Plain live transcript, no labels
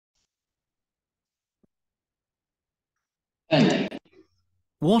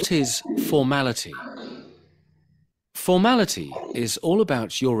What is formality? Formality is all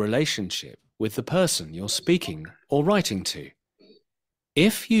about your relationship with the person you're speaking or writing to.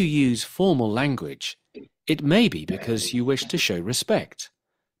 If you use formal language, it may be because you wish to show respect,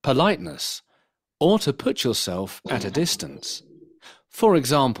 politeness, or to put yourself at a distance. For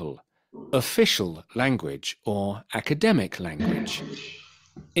example, official language or academic language.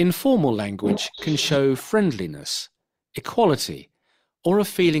 Informal language can show friendliness, equality, or a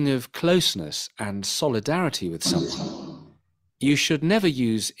feeling of closeness and solidarity with someone. You should never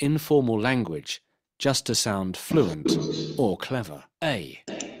use informal language just to sound fluent or clever. A.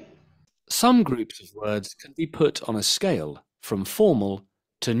 Some groups of words can be put on a scale from formal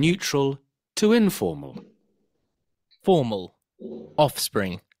to neutral to informal. Formal,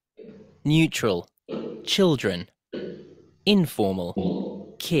 offspring. Neutral, children.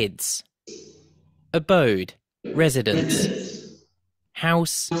 Informal, kids. Abode, residence.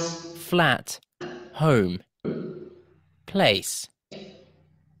 House, flat, home. Place.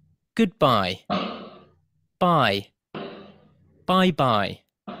 Goodbye. Bye. Bye-bye.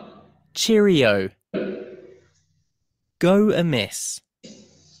 Cheerio. Go amiss.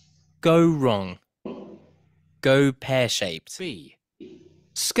 Go wrong. Go pear-shaped. B.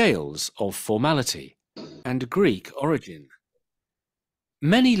 Scales of formality and Greek origin.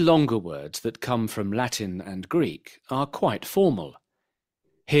 Many longer words that come from Latin and Greek are quite formal.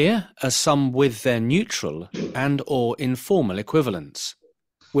 Here are some with their neutral and or informal equivalents,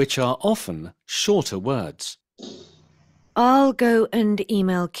 which are often shorter words. I'll go and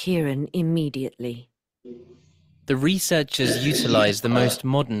email Kieran immediately. The researchers utilize the most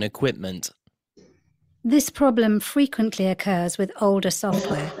modern equipment. This problem frequently occurs with older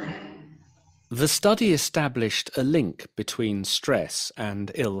software. The study established a link between stress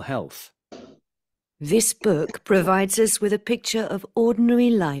and ill health. This book provides us with a picture of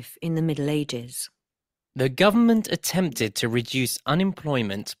ordinary life in the Middle Ages. The government attempted to reduce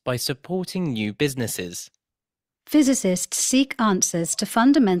unemployment by supporting new businesses. Physicists seek answers to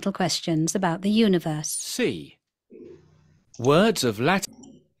fundamental questions about the universe. C. Words of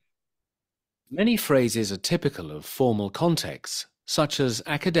Latin. Many phrases are typical of formal contexts, such as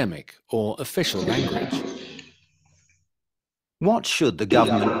academic or official language. What should the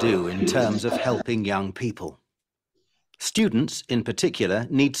government do in terms of helping young people? Students, in particular,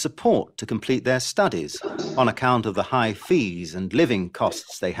 need support to complete their studies on account of the high fees and living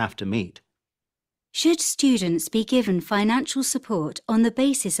costs they have to meet. Should students be given financial support on the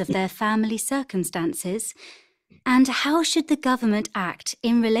basis of their family circumstances? And how should the government act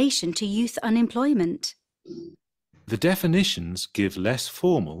in relation to youth unemployment? The definitions give less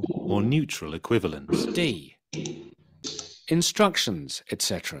formal or neutral equivalents. D. Instructions,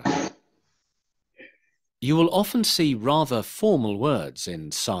 etc. You will often see rather formal words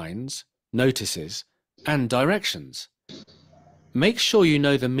in signs, notices, and directions. Make sure you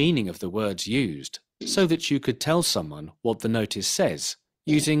know the meaning of the words used so that you could tell someone what the notice says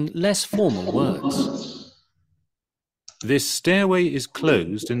using less formal words. This stairway is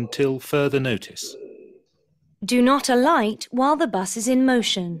closed until further notice. Do not alight while the bus is in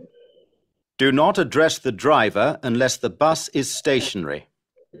motion. Do not address the driver unless the bus is stationary.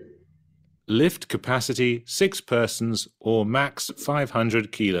 Lift capacity 6 persons or max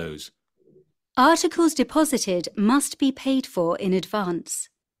 500 kilos. Articles deposited must be paid for in advance.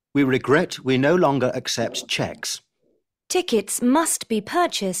 We regret we no longer accept cheques. Tickets must be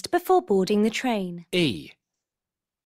purchased before boarding the train. E.